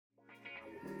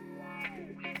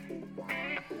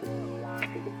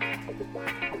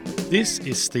This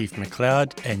is Steve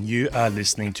McLeod, and you are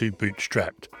listening to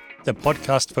Bootstrapped, the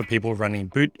podcast for people running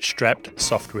bootstrapped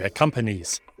software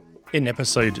companies. In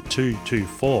episode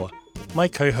 224, my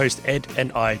co-host Ed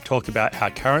and I talk about how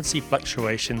currency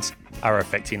fluctuations are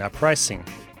affecting our pricing,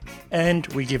 and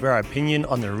we give our opinion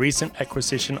on the recent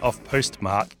acquisition of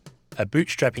Postmark, a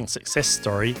bootstrapping success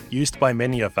story used by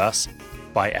many of us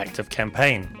by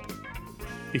ActiveCampaign.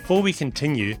 Before we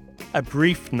continue, a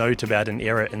brief note about an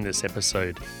error in this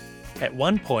episode. At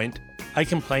one point, I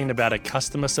complained about a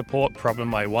customer support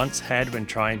problem I once had when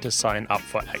trying to sign up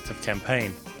for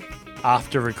ActiveCampaign.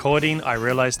 After recording, I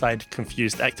realized I'd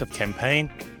confused ActiveCampaign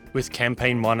with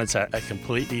Campaign Monitor, a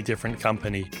completely different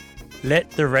company. Let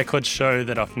the record show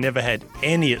that I've never had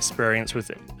any experience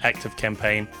with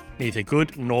ActiveCampaign, neither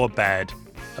good nor bad.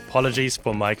 Apologies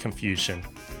for my confusion.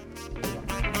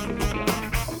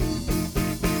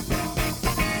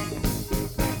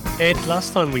 Ed,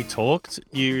 last time we talked,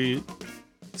 you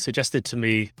suggested to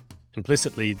me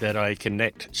implicitly that I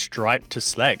connect Stripe to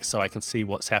Slack so I can see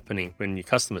what's happening when new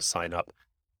customers sign up.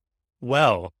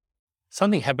 Well,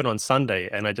 something happened on Sunday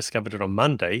and I discovered it on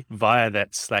Monday via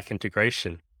that Slack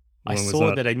integration. I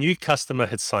saw that a new customer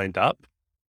had signed up,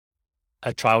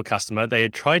 a trial customer. They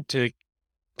had tried to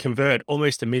convert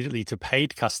almost immediately to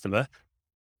paid customer,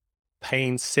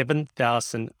 paying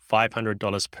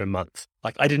 $7,500 per month.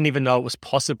 Like, I didn't even know it was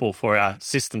possible for our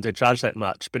system to charge that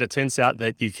much, but it turns out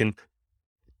that you can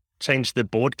change the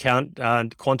board count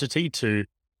quantity to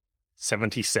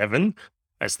 77,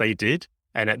 as they did.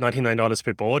 And at $99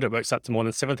 per board, it works up to more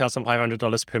than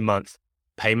 $7,500 per month.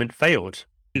 Payment failed.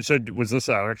 You said, was this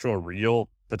an actual real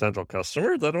potential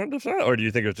customer that went to that? Or do you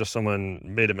think it was just someone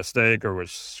made a mistake or was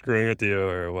screwing with you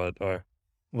or what?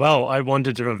 Well, I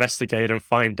wanted to investigate and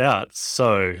find out.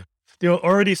 So there were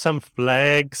already some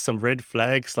red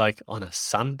flags, like on a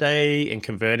Sunday and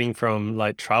converting from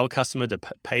like trial customer to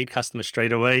paid customer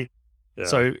straight away. Yeah.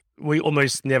 So we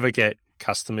almost never get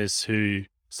customers who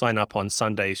sign up on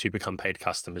Sundays who become paid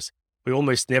customers. We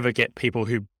almost never get people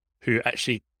who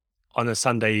actually on a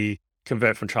Sunday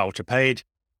convert from trial to paid.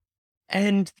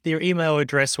 And their email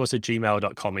address was a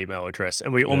gmail.com email address.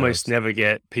 And we almost never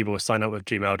get people who sign up with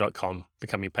gmail.com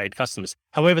becoming paid customers.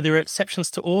 However, there are exceptions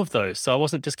to all of those. So I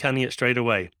wasn't discounting it straight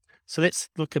away. So let's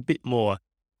look a bit more.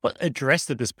 What address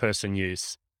did this person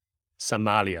use?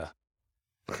 Somalia.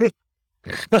 I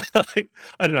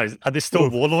don't know. Are there still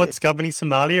warlords governing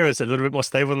Somalia? Or is it a little bit more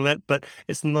stable than that? But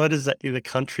it's not exactly the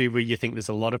country where you think there's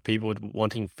a lot of people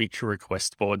wanting feature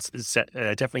request boards. It's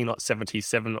definitely not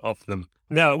 77 of them.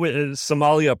 Now, is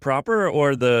Somalia proper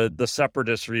or the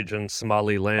separatist region,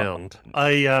 Somaliland?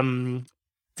 I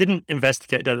didn't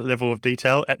investigate that level of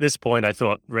detail. At this point, I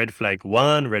thought red flag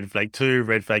 1, red flag 2,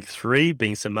 red flag 3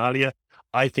 being Somalia.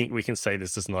 I think we can say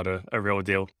this is not a real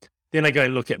deal. Then I go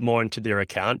and look at more into their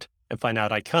account and find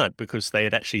out I can't because they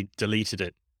had actually deleted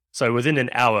it. So within an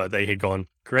hour, they had gone,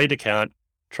 create account,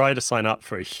 try to sign up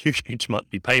for a huge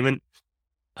monthly payment,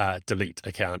 delete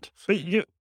account. But you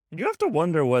have to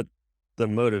wonder what the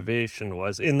motivation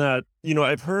was in that,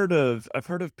 I've heard of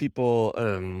people,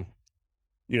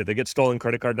 they get stolen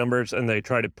credit card numbers and they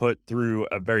try to put through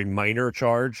a very minor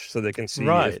charge so they can see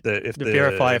if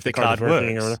the card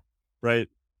works. Or, right.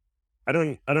 I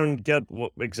don't get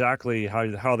exactly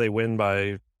how they win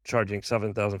by charging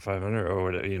 $7,500 or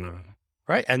whatever,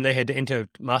 Right. And they had to enter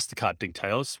MasterCard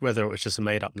details, whether it was just a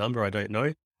made up number, I don't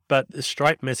know. But the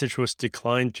Stripe message was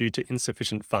declined due to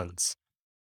insufficient funds.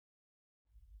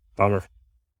 Bummer.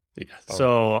 Yeah.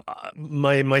 So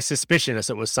my suspicion is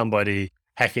it was somebody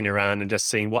hacking around and just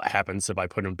seeing what happens if I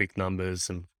put in big numbers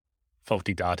and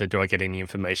faulty data. Do I get any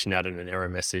information out in an error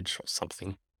message or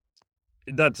something?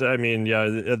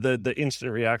 The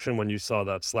instant reaction when you saw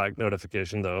that Slack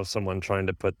notification, though, someone trying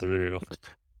to put through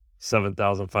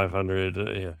 7,500.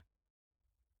 Yeah.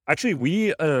 Actually,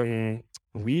 we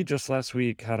just last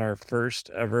week had our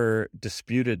first ever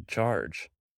disputed charge.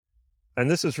 And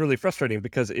this is really frustrating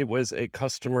because it was a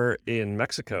customer in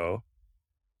Mexico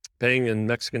paying in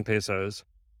Mexican pesos.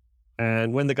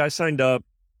 And when the guy signed up,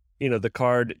 the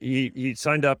card, he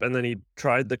signed up and then he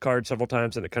tried the card several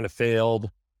times and it kind of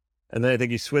failed. And then I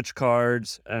think he switched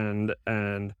cards and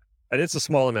it's a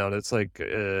small amount. It's like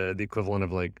the equivalent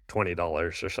of like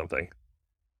 $20 or something.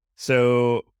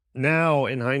 So now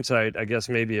in hindsight, I guess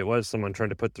maybe it was someone trying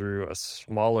to put through a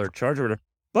smaller charge order.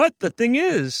 But the thing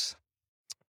is,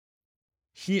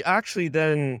 he actually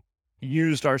then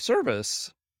used our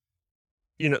service,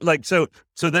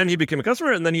 so then he became a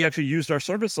customer and then he actually used our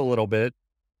service a little bit.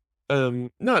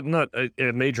 Not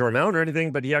a major amount or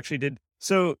anything, but he actually did.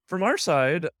 So from our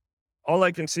side, all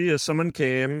I can see is someone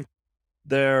came,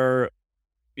 their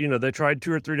they tried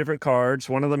 2 or 3 different cards.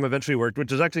 One of them eventually worked,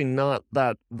 which is actually not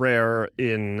that rare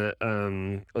in,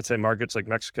 let's say, markets like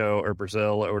Mexico or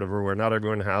Brazil or whatever, where not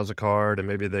everyone has a card, and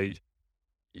maybe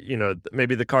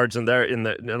maybe the card's not in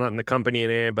the company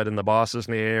name, but in the boss's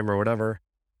name or whatever.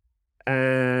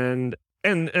 And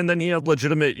then he had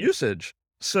legitimate usage.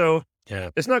 So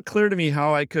Yeah. it's not clear to me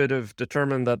how I could have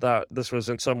determined that this was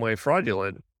in some way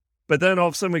fraudulent. But then all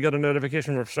of a sudden we got a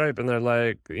notification from Stripe, and they're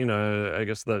like, I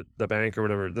guess the bank or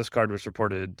whatever, this card was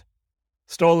reported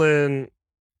stolen,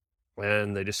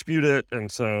 and they dispute it. And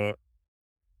so,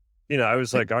 I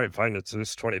was like, all right, fine, it's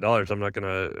 $20. I'm not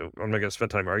gonna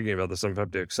spend time arguing about this. I'm going to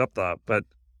have to accept that. But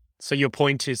So your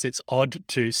point is it's odd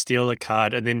to steal a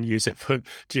card and then use it for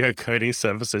geocoding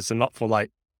services and not for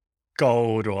like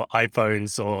gold or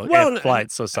iPhones or air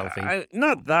flights or something.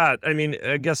 Not that. I mean,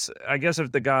 I guess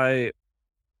if the guy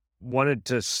wanted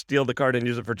to steal the card and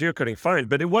use it for geocoding, fine.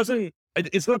 But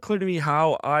it's not clear to me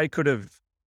how I could have,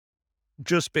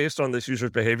 just based on this user's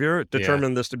behavior,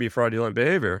 determined this to be fraudulent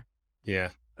behavior. Yeah.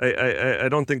 I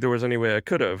don't think there was any way I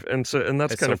could have. And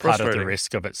that's kind of part frustrating. of the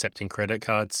risk of accepting credit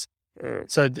cards.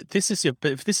 So this is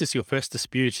your first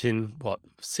dispute in what,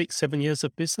 6-7 years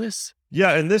of business?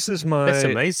 Yeah, and this is That's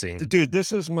amazing, dude.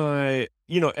 This is my,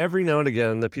 every now and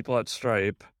again, the people at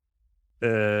Stripe,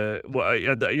 a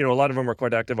lot of them are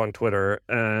quite active on Twitter,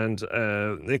 and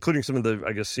including some of the,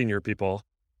 I guess, senior people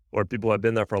or people who have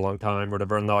been there for a long time or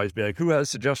whatever, and they'll always be like, who has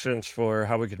suggestions for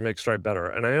how we could make Stripe better?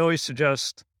 And I always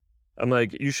suggest, I'm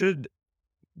like, you should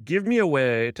give me a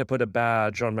way to put a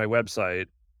badge on my website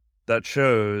that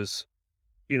shows,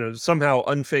 somehow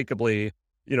unfakeably,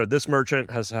 this merchant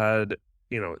has had,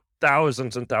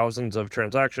 thousands and thousands of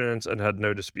transactions and had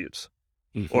no disputes,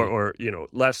 or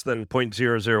less than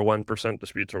 0.001%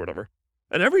 disputes or whatever.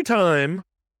 And every time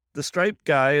the Stripe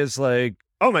guy is like,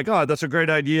 oh my God, that's a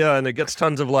great idea, and it gets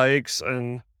tons of likes,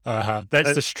 and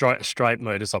that's the Stripe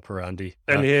modus operandi.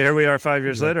 And here we are 5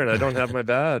 years later, and I don't have my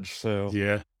badge. So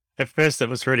yeah. At first, it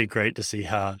was really great to see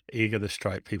how eager the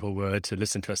Stripe people were to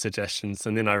listen to our suggestions.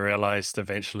 And then I realized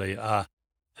eventually,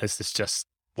 this is just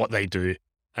what they do.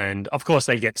 And of course,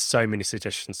 they get so many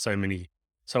suggestions,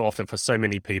 so often for so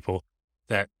many people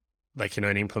that they can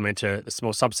only implement a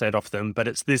small subset of them. But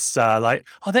it's this like,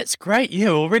 oh, that's great. Yeah,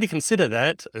 we'll already consider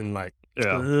that. And like,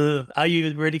 are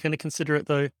you really going to consider it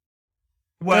though?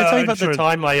 Well, Can I tell you about the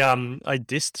time I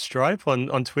dissed Stripe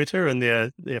on Twitter, and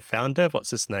their founder, what's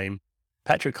his name?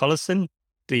 Patrick Collison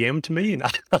DM'd me and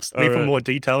asked me for more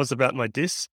details about my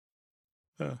diss.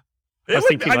 I was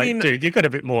thinking, dude, you've got a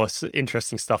bit more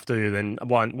interesting stuff to do than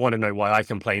want to know why I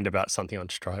complained about something on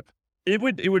Stripe. It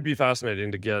would be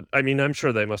fascinating to get. I mean, I'm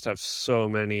sure they must have so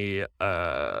many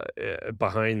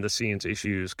behind the scenes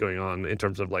issues going on in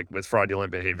terms of like with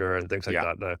fraudulent behavior and things like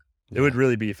that. It would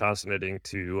really be fascinating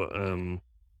to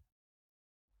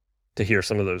hear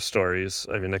some of those stories.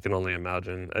 I mean, I can only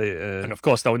imagine. And of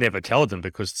course, they'll never tell them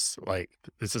because, like,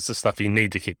 this is the stuff you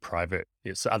need to keep private.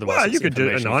 So otherwise, you could do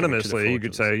it anonymously. You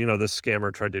could say, this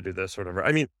scammer tried to do this or whatever.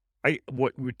 I mean,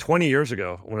 20 years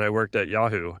ago when I worked at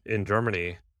Yahoo in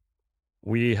Germany,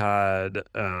 we had,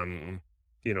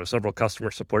 several customer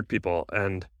support people.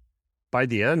 And by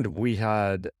the end, we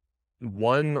had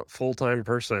one full-time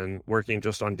person working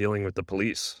just on dealing with the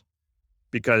police,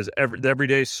 because every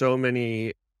day so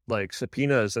many like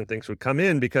subpoenas and things would come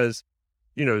in because,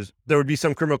 there would be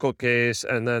some criminal case,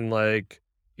 and then like,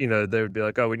 they would be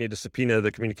like, oh, we need to subpoena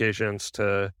the communications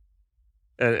to,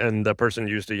 and the person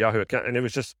used a Yahoo account. And it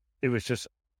was just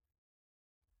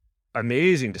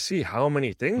amazing to see how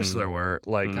many things there were,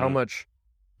 like how much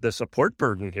the support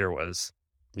burden here was.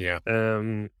 Yeah.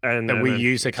 And we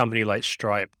use a company like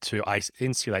Stripe to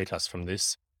insulate us from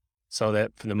this, so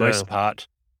that for the most part,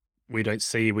 we don't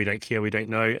see, we don't care, we don't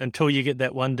know until you get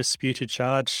that one disputed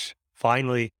charge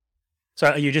finally. So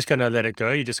are you just going to let it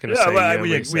go? You're just going to say, well,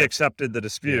 we accepted the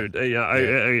dispute.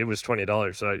 It was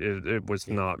 $20, so it was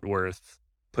not worth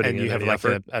putting. And you have like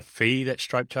a fee that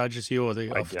Stripe charges you, or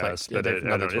I guess, but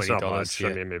another $20. It's not much.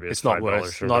 I mean, maybe it's not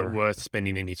worth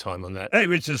spending any time on that.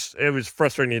 It was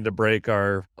frustrating to break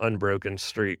our unbroken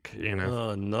streak.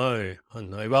 Oh no.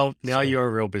 Well, now you're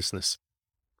a real business.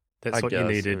 That's what you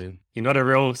needed. I mean, you're not a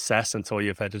real SaaS until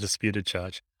you've had a disputed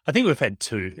charge. I think we've had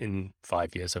 2 in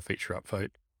 5 years of feature upvote.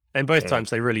 And both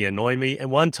times they really annoy me. And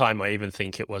one time I even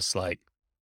think it was like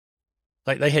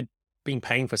they had been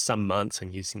paying for some months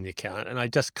and using the account. And I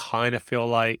just kind of feel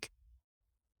like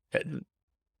it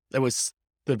was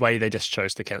the way they just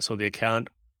chose to cancel the account.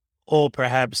 Or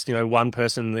perhaps, one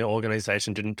person in the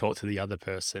organization didn't talk to the other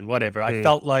person, whatever. I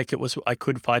felt like I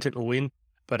could fight it and win,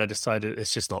 but I decided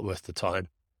it's just not worth the time.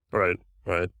 Right.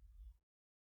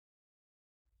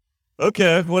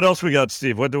 Okay, what else we got,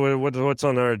 Steve? What's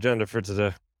on our agenda for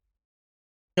today?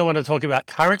 I want to talk about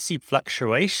currency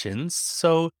fluctuations.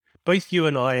 So both you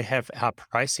and I have our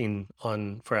pricing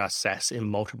on for our SaaS in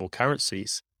multiple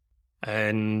currencies.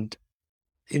 And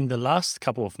in the last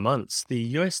couple of months, the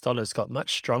US dollar's got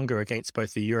much stronger against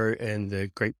both the euro and the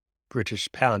Great British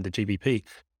pound, the GBP,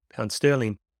 pound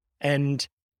sterling. And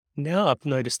now I've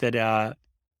noticed that our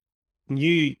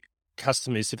new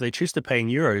customers, if they choose to pay in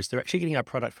euros, they're actually getting our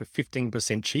product for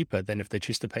 15% cheaper than if they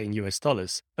choose to pay in US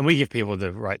dollars. And we give people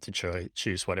the right to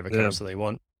choose whatever Yeah. currency they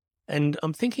want. And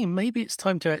I'm thinking maybe it's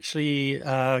time to actually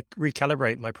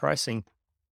recalibrate my pricing.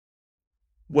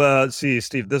 Well, see,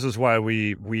 Steve, this is why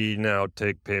we now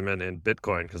take payment in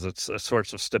Bitcoin, because it's a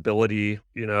source of stability,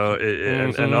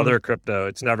 and other crypto.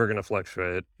 It's never going to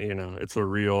fluctuate. It's a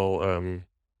real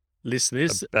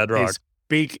Listeners, bedrock. there's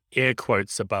big air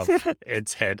quotes above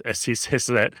Ed's head as he says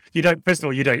that. You don't. First of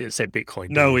all, you don't accept Bitcoin.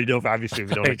 Do No, you? we don't. Obviously,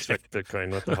 we don't Okay. expect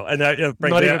Bitcoin. What the hell? And Not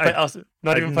frankly, even for us.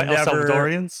 Not I've even for El never-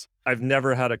 Salvadorians. I've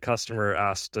never had a customer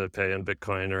ask to pay in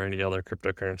Bitcoin or any other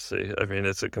cryptocurrency. I mean,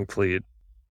 it's a complete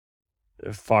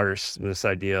farce, this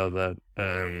idea that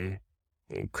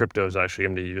crypto is actually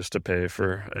going to be used to pay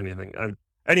for anything.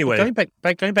 Anyway,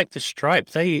 Going back to Stripe,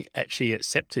 they actually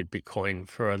accepted Bitcoin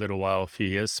for a little while, a few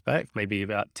years back, maybe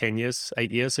about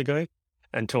 8 years ago,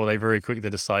 until they very quickly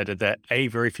decided that A,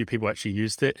 very few people actually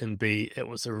used it, and B, it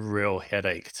was a real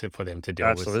headache for them to deal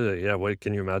with. absolutely. Yeah. What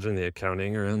can you imagine the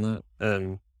accounting around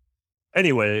that?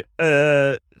 Anyway,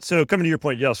 so coming to your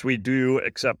point, yes, we do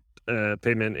accept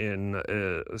payment in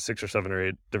 6 or 7 or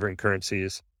 8 different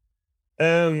currencies.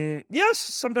 Yes,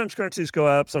 sometimes currencies go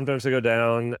up, sometimes they go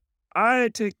down. I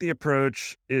take the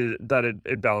approach that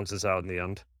it balances out in the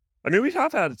end. I mean, we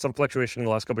have had some fluctuation in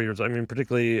the last couple of years. I mean,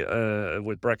 particularly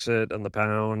with Brexit and the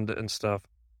pound and stuff.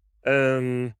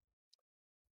 I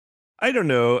don't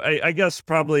know. I guess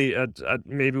probably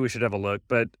maybe we should have a look,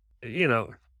 but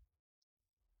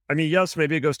I mean, yes,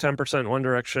 maybe it goes 10% one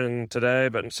direction today,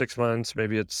 but in 6 months,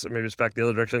 maybe it's back the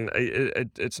other direction.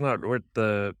 It's not worth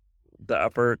the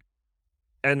effort.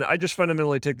 And I just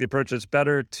fundamentally take the approach it's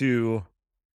better to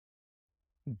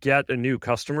get a new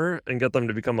customer and get them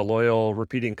to become a loyal,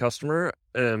 repeating customer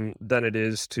than it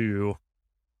is to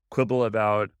quibble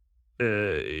about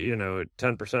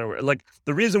 10%. Like,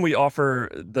 the reason we offer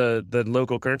the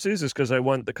local currencies is because I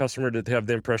want the customer to have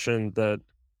the impression that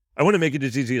I want to make it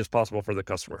as easy as possible for the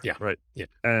customer. Yeah. Right. Yeah.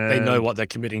 And They know what they're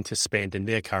committing to spend in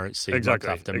their currency Exactly,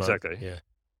 month after month. exactly. Yeah.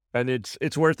 And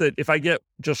it's worth it. If I get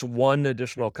just one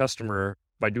additional customer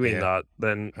by doing Yeah. that,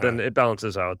 then it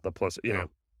balances out the plus, Yeah.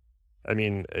 I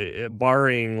mean,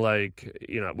 barring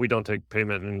we don't take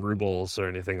payment in rubles or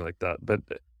anything like that. But,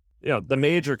 the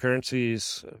major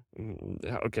currencies,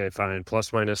 okay, fine,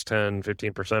 plus minus 10,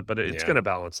 15%, but it's Yeah. going to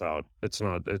balance out. It's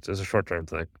a short-term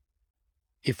thing.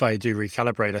 If I do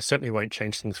recalibrate, I certainly won't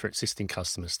change things for existing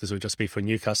customers. This will just be for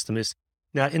new customers.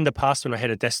 Now, in the past, when I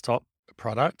had a desktop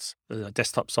product,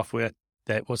 desktop software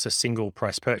that was a single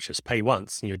price purchase, pay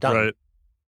once and you're done. Right.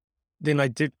 Then I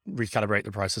did recalibrate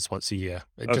the prices once a year.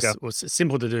 It Okay. just was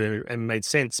simple to do and made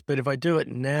sense. But if I do it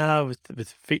now with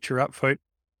feature upvote,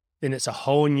 then it's a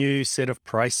whole new set of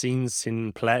pricings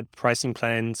in pricing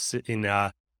plans in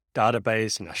our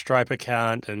database, in our Stripe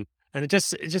account, and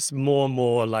it's just more and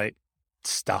more like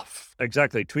stuff.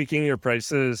 Exactly. Tweaking your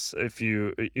prices, if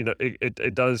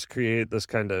it does create this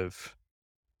kind of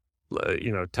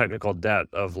technical debt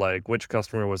of like which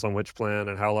customer was on which plan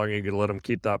and how long are you going to let them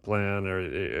keep that plan, or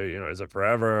is it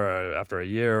forever or after a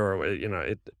year, or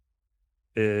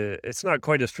it's not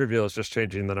quite as trivial as just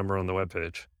changing the number on the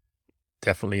webpage.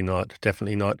 Definitely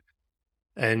not.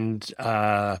 And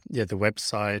the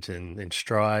website and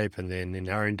Stripe, and then in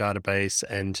our own database,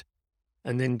 and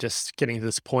then just getting to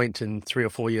this point in 3 or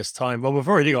 4 years' time. Well, we've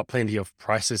already got plenty of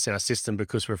prices in our system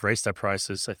because we've raised our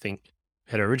prices. I think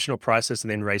we had original prices and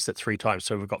then raised it 3 times.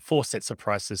 So we've got 4 sets of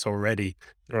prices already.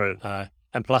 Right.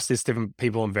 And plus there's different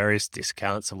people on various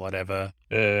discounts and whatever,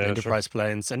 Sure. enterprise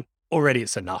plans, and already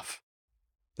it's enough.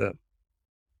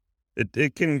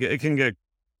 It can get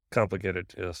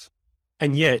complicated, yes.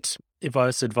 And yet, if I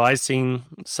was advising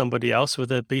somebody else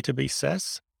with a B2B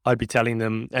SaaS, I'd be telling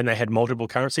them, and they had multiple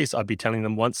currencies, I'd be telling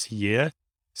them once a year,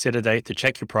 set a date to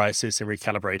check your prices and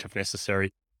recalibrate if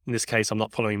necessary. In this case, I'm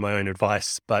not following my own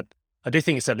advice, but I do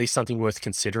think it's at least something worth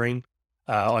considering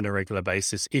on a regular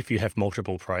basis if you have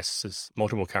multiple prices,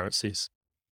 multiple currencies.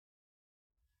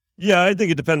 Yeah, I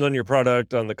think it depends on your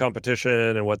product, on the competition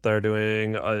and what they're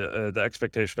doing, the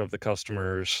expectation of the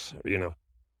customers,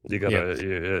 you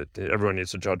gotta, everyone needs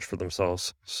to judge for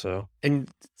themselves. So, And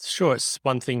sure, it's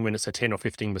one thing when it's a 10 or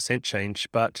 15% change,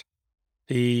 but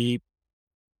the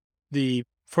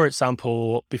for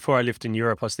example, before I lived in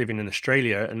Europe, I was living in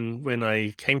Australia, and when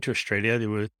I came to Australia, it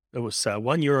was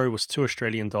 €1 was $2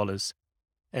 Australian,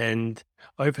 and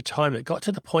over time it got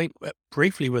to the point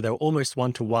briefly where they were almost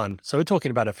 1 to 1. So we're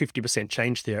talking about a 50%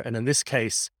 change there, and in this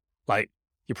case, like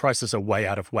your prices are way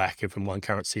out of whack if in one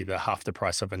currency they're half the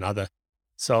price of another.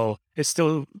 So it's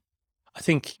still, I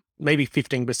think maybe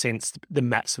 15% the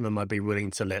maximum I'd be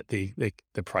willing to let the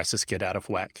prices get out of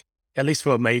whack, at least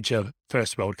for major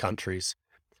first world countries.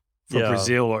 For Yeah.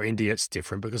 Brazil or India, it's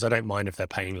different because I don't mind if they're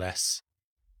paying less.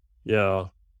 Yeah.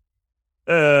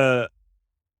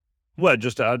 Well,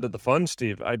 just to add to the fun,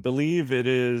 Steve, I believe it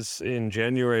is in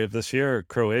January of this year,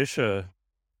 Croatia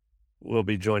will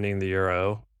be joining the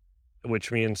euro,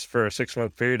 which means for a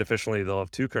 6-month period, officially, they'll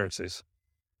have two currencies,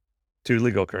 two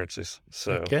legal currencies.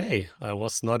 So Okay, I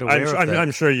was not aware of that.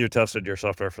 I'm sure you tested your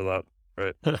software for that,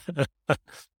 right?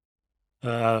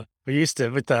 We used to,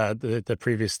 with the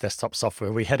previous desktop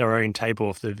software, we had our own table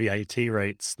of the VAT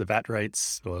rates, the VAT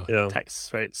rates or Yeah.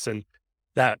 tax rates. And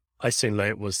that I soon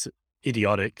learned was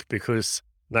idiotic because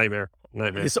Nightmare.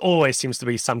 this always seems to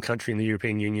be some country in the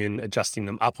European Union adjusting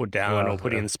them up or down Yeah, or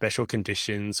putting yeah. in special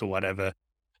conditions or whatever.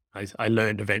 I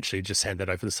learned eventually just hand that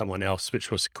over to someone else, which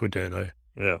was Quaderno.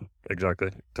 Yeah, exactly.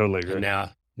 Totally agree.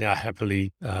 And now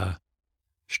happily,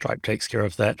 Stripe takes care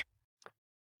of that.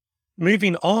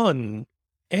 Moving on,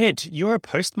 Ed, you're a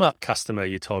Postmark customer,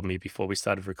 you told me before we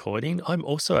started recording. I'm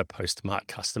also a Postmark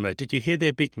customer. Did you hear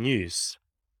their big news?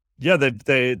 Yeah,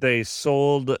 they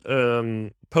sold,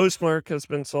 Postmark has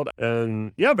been sold,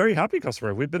 and yeah, very happy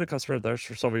customer. We've been a customer of theirs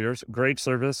for several years. Great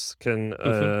service, can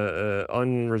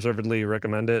unreservedly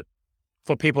recommend it.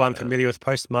 For people unfamiliar with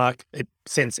Postmark, it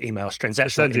sends emails,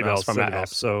 transactional Send emails from our send emails. app.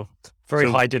 So Very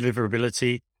high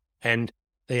deliverability, and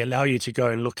they allow you to go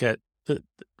and look at the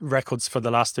records for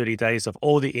the last 30 days of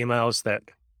all the emails that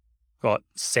got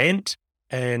sent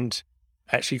and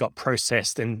actually got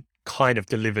processed and kind of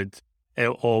delivered,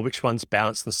 or which ones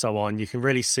bounced and so on. You can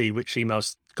really see which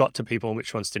emails got to people and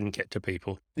which ones didn't get to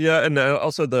people. yeah, and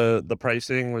also the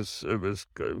pricing was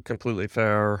completely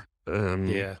fair.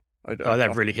 Yeah.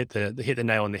 They've really hit the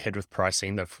nail on the head with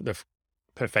pricing. They've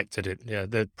perfected it. Yeah,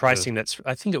 the pricing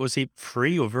I think it was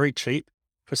free or very cheap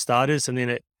for starters, and then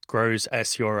it grows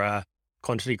as your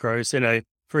quantity grows in a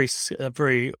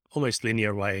very almost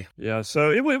linear way. Yeah,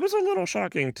 so it was a little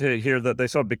shocking to hear that they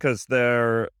sold because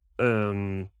they're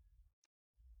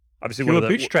obviously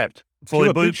bootstrapped. Fully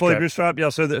bootstrapped. Yeah,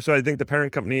 so I think the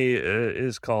parent company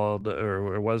is called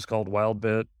or was called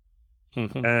Wildbit,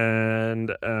 and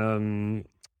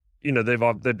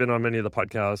they've been on many of the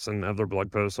podcasts and have their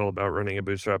blog posts all about running a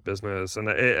bootstrap business. And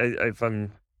if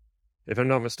I'm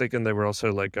not mistaken, they were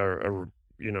also like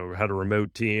had a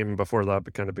remote team before that,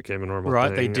 but kind of became a normal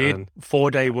right, thing. They did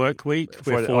 4-day work week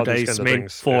where 4 days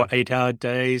meant 4 8-hour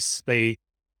days. They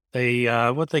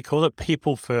what they call it,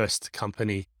 people first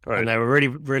company. Right. And they were really,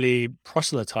 really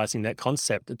proselytizing that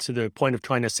concept to the point of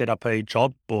trying to set up a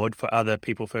job board for other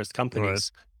people first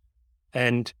companies. Right.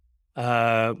 And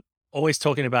always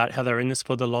talking about how they're in this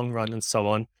for the long run and so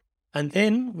on. And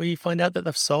then we find out that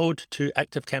they've sold to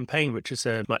ActiveCampaign, which is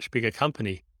a much bigger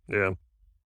company. Yeah.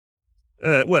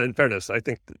 Well, in fairness, I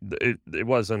think it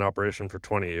was in operation for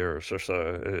 20 years or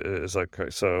so. It's like,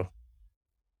 so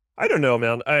I don't know,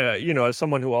 man. As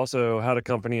someone who also had a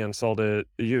company and sold it,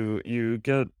 you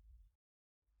get,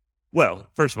 well,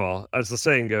 first of all, as the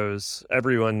saying goes,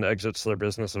 everyone exits their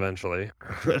business eventually.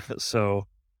 So,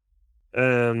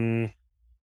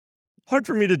 hard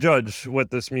for me to judge what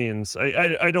this means.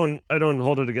 I don't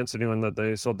hold it against anyone that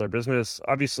they sold their business.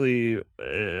 Obviously,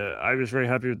 I was very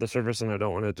happy with the service, and I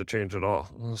don't want it to change at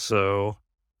all. So,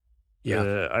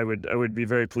 yeah, I would be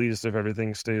very pleased if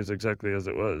everything stays exactly as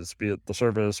it was, be it the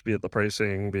service, be it the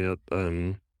pricing, be it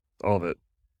all of it.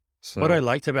 So. What I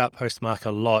liked about Postmark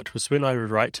a lot was when I would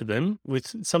write to them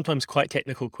with sometimes quite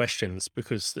technical questions,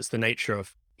 because it's the nature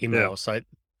of email. So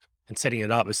and setting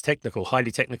it up is technical,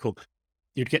 highly technical.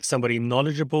 You'd get somebody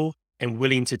knowledgeable and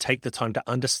willing to take the time to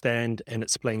understand and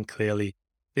explain clearly.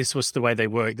 This was the way they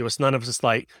work. There was none of this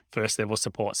like first level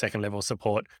support, second level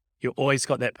support. You always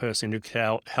got that person who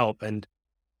can help. And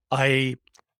I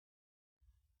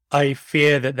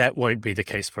fear that won't be the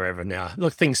case forever now.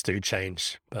 Look, things do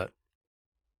change, but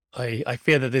I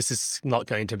fear that this is not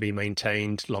going to be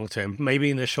maintained long term, maybe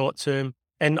in the short term.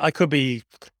 And I could be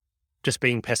just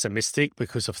being pessimistic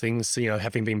because of things,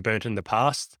 having been burnt in the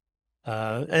past.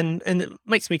 And it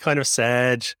makes me kind of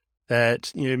sad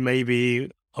that maybe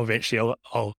eventually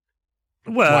I'll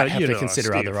might have to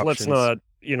consider Steve, other options.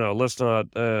 let's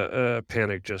not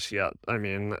panic just yet. I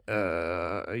mean,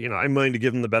 I'm willing to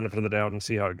give them the benefit of the doubt and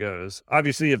see how it goes.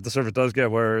 Obviously, if the service does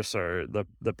get worse or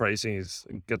the pricing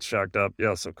gets jacked up,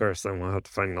 yes, of course, then we'll have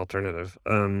to find an alternative.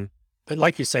 But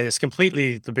like you say, it's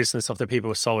completely the business of the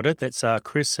people who sold it. That's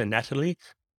Chris and Natalie.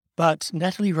 But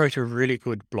Natalie wrote a really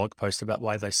good blog post about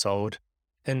why they sold.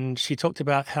 And she talked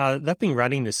about how they've been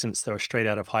running this since they were straight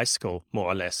out of high school, more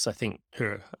or less. I think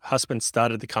her husband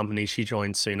started the company, she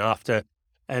joined soon after.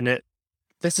 And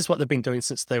this is what they've been doing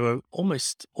since they were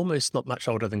almost not much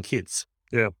older than kids.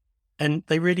 Yeah. And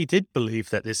they really did believe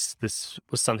that this was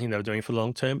something they were doing for the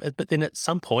long term. But then at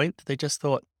some point, they just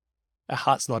thought, our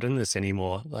heart's not in this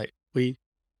anymore. Like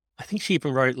I think she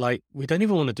even wrote, like, we don't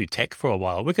even want to do tech for a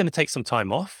while. We're going to take some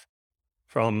time off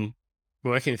from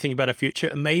working and thinking about our future.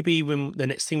 And maybe when the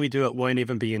next thing we do, it won't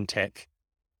even be in tech.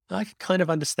 I can kind of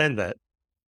understand that.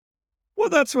 Well,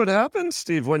 that's what happens,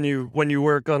 Steve, when you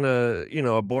work on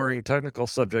a boring technical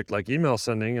subject like email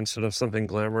sending instead of something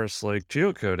glamorous like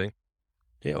geocoding.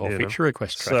 Yeah, or feature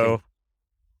request tracking.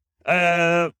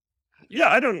 So, yeah,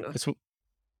 I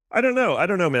don't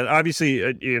know, man. Obviously,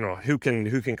 who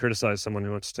can criticize someone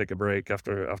who wants to take a break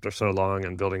after so long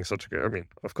and building such a good, I mean,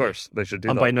 of course they should do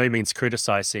that. I'm by no means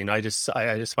criticizing. I just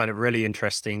find it really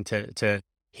interesting to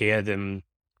hear them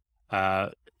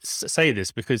say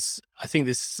this, because I think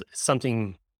this is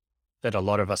something that a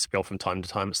lot of us feel from time to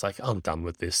time. It's like, I'm done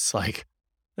with this. Like,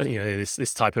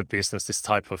 this type of business, this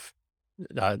type of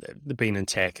being in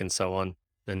tech and so on.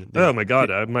 And oh my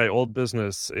God, my old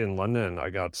business in London,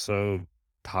 I got so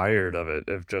tired of it,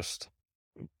 of just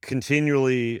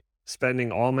continually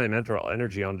spending all my mental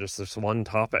energy on just this one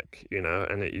topic,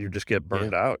 and you just get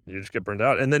burned out. You just get burned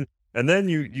out. And then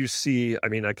you see, I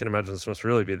mean, I can imagine this must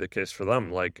really be the case for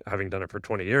them, like having done it for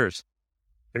 20 years.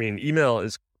 I mean, email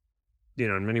is,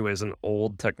 in many ways an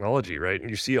old technology, right? And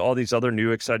you see all these other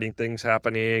new exciting things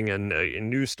happening and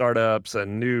new startups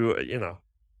and new,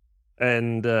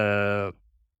 and,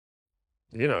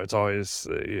 it's always,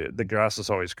 the grass is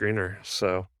always greener.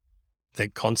 So the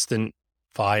constant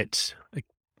fight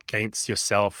against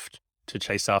yourself to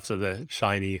chase after the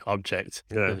shiny object,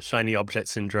 the shiny object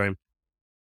syndrome.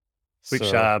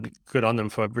 Which good on them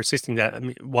for resisting that. I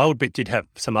mean, Wildbit did have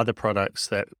some other products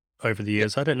that over the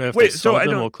years, I don't know if they sold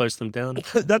them or closed them down.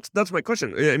 That's my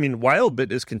question. I mean,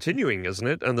 Wildbit is continuing, isn't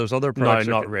it? And those other products.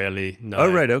 No, not really. No.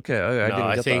 Oh, right. Okay.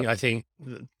 I think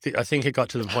it got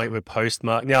to the point with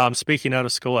Postmark. Now, I'm speaking out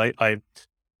of school. I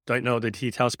don't know the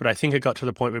details, but I think it got to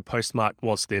the point where Postmark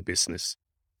was their business.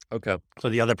 Okay. So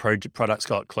the other products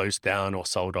got closed down or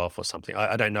sold off or something.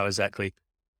 I don't know exactly.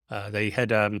 They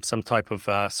had some type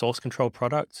of source control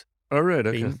product. Oh, right.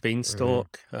 Okay.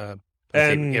 Beanstalk. I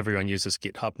think everyone uses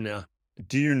GitHub now.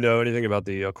 Do you know anything about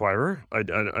the acquirer?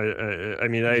 I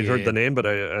mean, I heard the name, but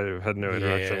I had no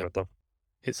interaction with them.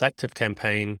 It's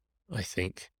ActiveCampaign, I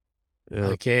think. Yeah.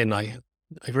 Again, I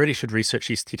really should research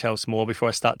these details more before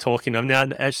I start talking. I'm now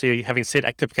actually, having said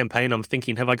ActiveCampaign, I'm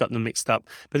thinking, have I gotten them mixed up?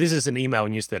 But this is an email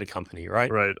newsletter company, right?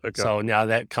 Right. Okay. So now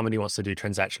that company wants to do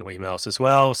transactional emails as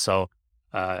well. So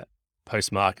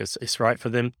Postmark is right for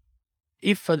them.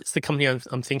 If it's the company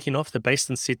I'm thinking of, they're based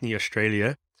in Sydney,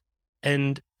 Australia.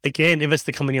 And again, if it's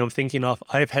the company I'm thinking of,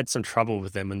 I've had some trouble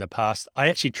with them in the past. I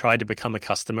actually tried to become a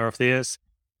customer of theirs,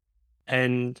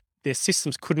 and their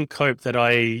systems couldn't cope that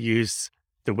I use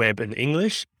the web in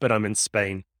English, but I'm in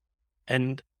Spain.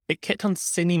 And it kept on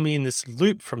sending me in this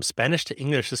loop from Spanish to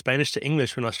English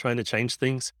when I was trying to change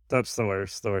things. That's the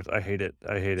worst. I hate it.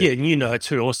 Yeah, and you know it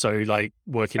too, also, like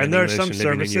working in English. And there are some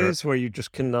services where you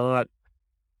just cannot.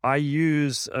 I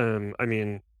use, I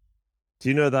mean, do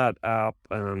you know that app,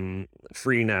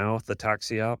 Free Now, the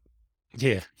taxi app?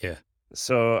 Yeah.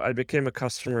 So I became a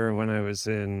customer when I was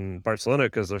in Barcelona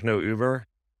because there's no Uber.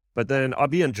 But then I'll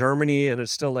be in Germany and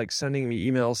it's still like sending me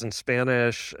emails in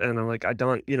Spanish. And I'm like, I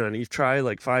don't, and you've tried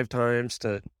like 5 times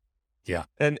to. Yeah.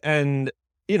 And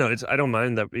I don't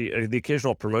mind that the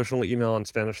occasional promotional email in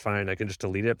Spanish, fine, I can just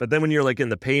delete it. But then when you're like in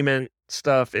the payment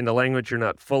stuff, in the language you're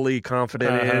not fully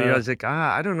confident in, you're like,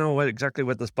 I don't know exactly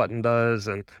what this button does.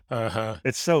 And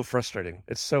it's so frustrating.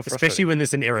 It's so frustrating. Especially when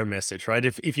there's an error message, right?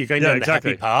 If you're going down the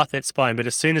happy path, that's fine. But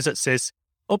as soon as it says,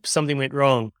 oops, something went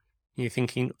wrong, you're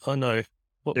thinking, oh no,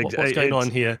 what's going on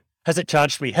here? Has it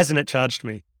charged me? Hasn't it charged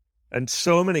me? And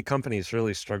so many companies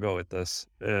really struggle with this.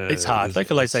 It's hard.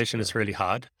 Localization is really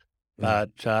hard.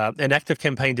 But an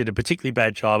ActiveCampaign did a particularly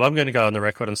bad job. I'm going to go on the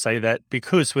record and say that,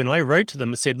 because when I wrote to them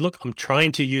and said, look, I'm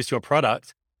trying to use your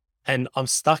product and I'm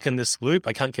stuck in this loop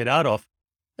I can't get out of,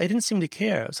 they didn't seem to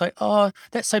care. It's like, oh,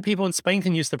 that's so people in Spain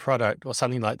can use the product or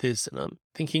something like this. And I'm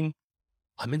thinking,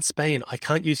 I'm in Spain. I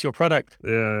can't use your product.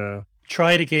 Yeah.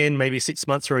 try it again, maybe 6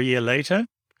 months or a year later,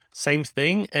 same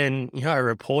thing. And, I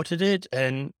reported it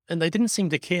and they didn't seem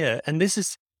to care. And this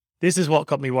is what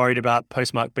got me worried about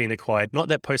Postmark being acquired. Not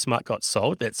that Postmark got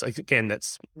sold. That's their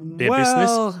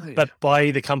business, but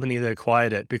by the company that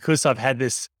acquired it, because I've had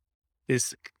this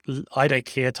I don't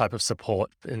care type of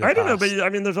support in the I past. don't know, but I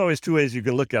mean, there's always two ways you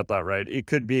can look at that, right? It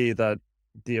could be that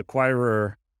the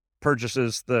acquirer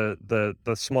purchases the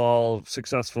small,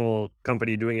 successful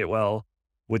company doing it well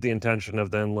with the intention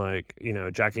of then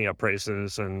jacking up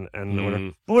prices and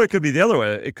whatever. Or it could be the other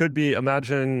way. It could be,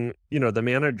 imagine, the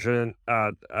management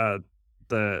at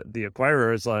the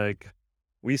acquirer is like,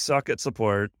 we suck at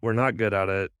support. We're not good at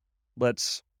it.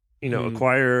 Let's,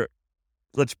 acquire,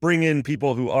 let's bring in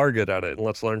people who are good at it and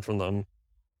let's learn from them.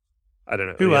 I don't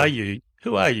know. Who are you?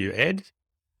 Who are you, Ed?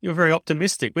 You're very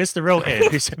optimistic. Where's the real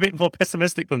Ed who's a bit more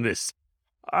pessimistic than this?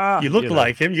 You look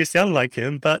like him, you sound like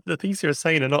him, but the things you're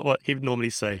saying are not what he'd normally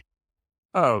say.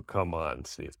 Oh, come on,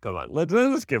 Steve. Come on.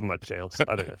 Let's give him a chance.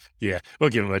 I don't know. Yeah, we'll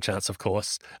give him a chance, of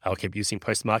course. I'll keep using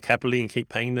Postmark happily and keep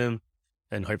paying them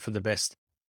and hope for the best.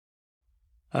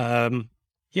 Yeah,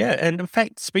 and in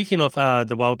fact, speaking of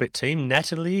the WildBit team,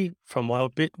 Natalie from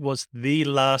WildBit was the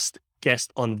last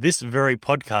guest on this very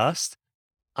podcast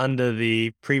under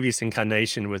the previous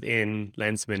incarnation with Ian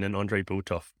Landsman and Andre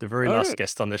Bultov, the very last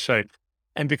guest on the show.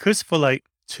 And because for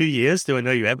 2 years there were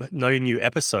no new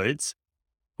episodes,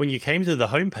 when you came to the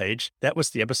homepage, that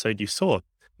was the episode you saw.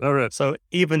 All right. So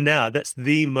even now, that's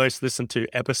the most listened to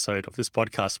episode of this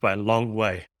podcast by a long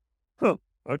way. Oh,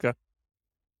 okay.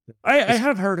 I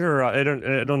have heard her. I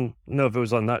don't know if it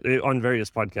was on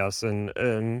various podcasts,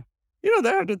 and they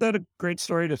had a great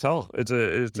story to tell. It's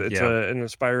an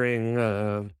inspiring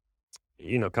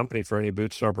company for any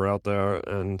bootstrapper out there,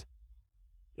 and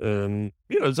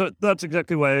so that's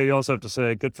exactly why you also have to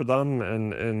say good for them,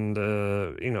 and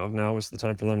now is the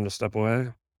time for them to step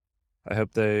away. I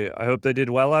hope they did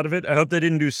well out of it. I hope they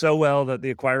didn't do so well that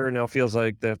the acquirer now feels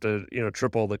like they have to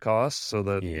triple the cost so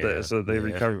that they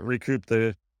recoup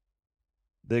the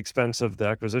expense of the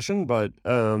acquisition. But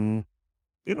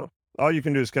all you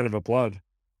can do is kind of applaud.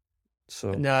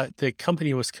 So now the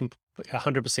company was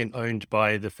 100% owned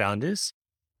by the founders,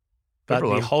 but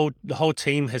the whole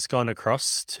team has gone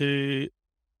across to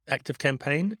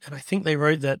ActiveCampaign, and I think they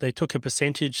wrote that they took a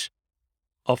percentage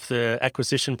of the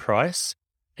acquisition price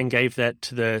and gave that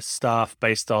to the staff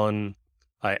based on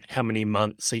how many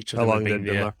months each of them have been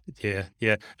there.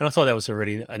 Yeah. And I thought that was a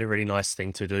really nice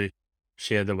thing to do.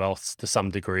 Share the wealth to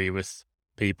some degree with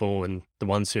people, and the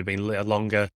ones who've been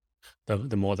longer,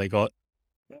 the more they got.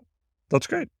 That's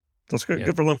great. Yeah.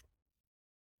 Good for them.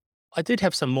 I did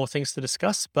have some more things to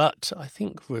discuss, but I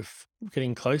think we're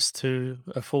getting close to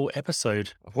a full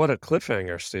episode. What a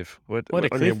cliffhanger, Steve. What a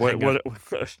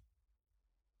cliffhanger.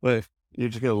 Wait, you're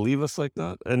just going to leave us like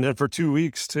that? And then for 2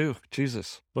 weeks, too.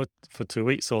 Jesus. But for 2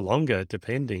 weeks or longer,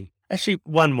 depending. Actually,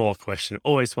 one more question.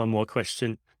 Always one more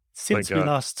question. Since we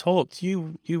last talked,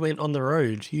 you went on the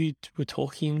road. You were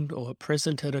talking or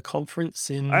present at a conference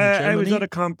in Germany? I was at a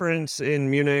conference in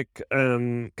Munich,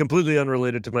 completely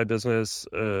unrelated to my business.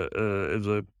 It was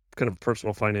a kind of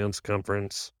personal finance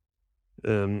conference,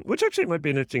 which actually might be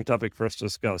an interesting topic for us to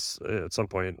discuss at some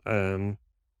point.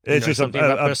 It's just something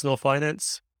about personal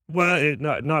finance. Well,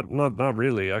 not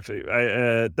really. Actually,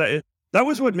 that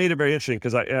was what made it very interesting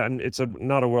because it's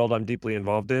not a world I'm deeply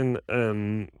involved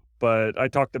in. But I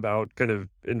talked about kind of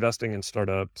investing in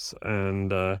startups,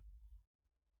 and the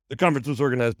conference was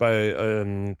organized by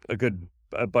a good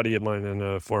buddy of mine and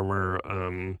a former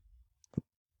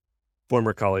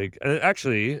colleague. And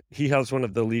actually, he has one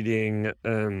of the leading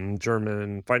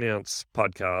German finance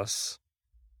podcasts.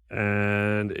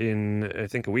 And in, I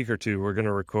think, a week or two, I'm going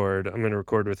to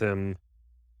record with him,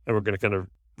 and we're going to kind of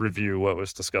review what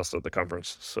was discussed at the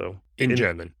conference. So in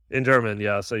German. In German,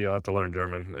 yeah. So you'll have to learn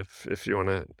German if you want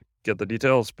to get the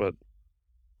details, but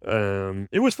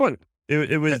it was fun.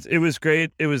 It was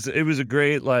great. It was a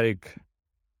great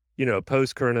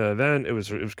post-corona event. It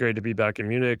was great to be back in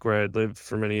Munich where I'd lived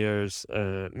for many years.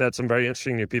 Met some very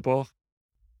interesting new people.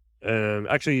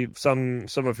 Actually, some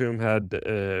of whom had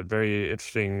very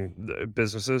interesting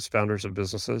businesses, founders of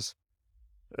businesses.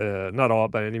 Not all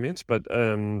by any means, but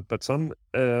some.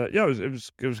 It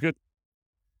was good.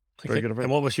 Very good event.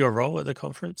 And what was your role at the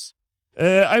conference?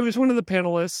 I was one of the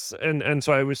panelists, and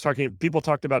so I was talking. People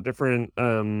talked about different.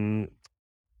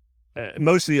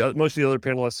 Most of the other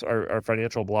panelists are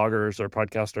financial bloggers or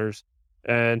podcasters,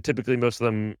 and typically most of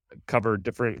them cover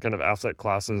different kind of asset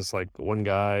classes. Like one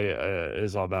guy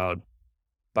is all about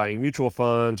buying mutual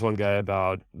funds, one guy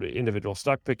about individual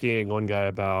stock picking, one guy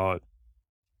about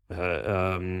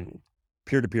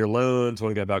peer-to-peer loans,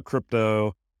 one guy about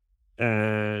crypto.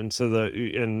 And so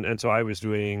so I was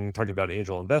talking about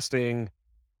angel investing,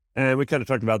 and we kind of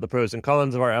talked about the pros and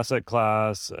cons of our asset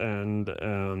class, and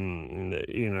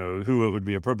who it would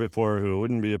be appropriate for, who it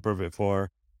wouldn't be appropriate for.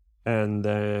 And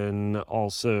then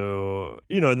also,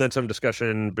 and then some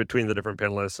discussion between the different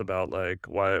panelists about like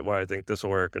why I think this will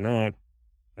work or not.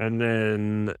 And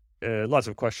then lots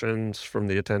of questions from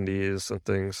the attendees and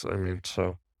things. I mean,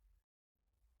 so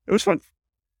it was fun.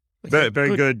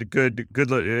 Very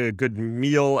good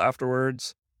meal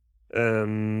afterwards.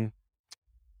 So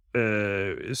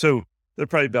there are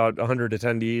probably about 100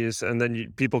 attendees, and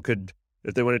then people could,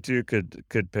 if they wanted to,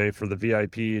 could pay for the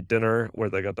VIP dinner where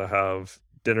they got to have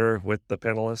dinner with the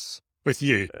panelists. With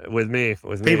you. With me.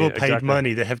 People paid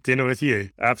money to have dinner with you.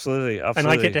 Absolutely. And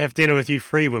I get to have dinner with you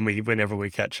free whenever we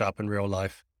catch up in real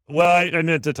life. Well, I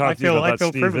need to talk to you about that,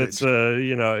 Steve. Privileged. It's,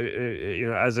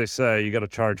 as I say, you got to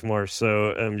charge more.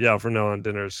 So, from now on,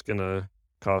 dinner's going to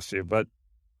cost you. But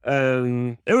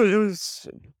it was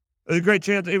a great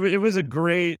chance. It was a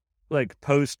great, like,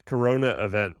 post-corona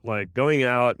event, like going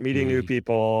out, meeting new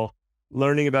people,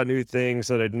 learning about new things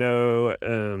that I'd know,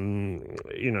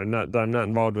 that I'm not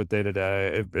involved with day to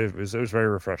day. It was very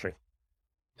refreshing.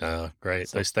 Oh, great.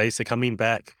 Those days are coming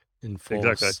back in force.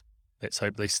 Exactly. Let's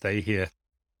hope they stay here.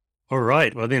 All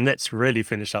right. Well, then let's really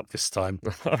finish up this time.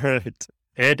 All right.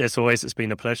 Ed, as always, it's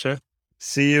been a pleasure.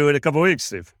 See you in a couple of weeks,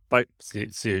 Steve. Bye. See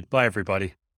you. Bye, everybody.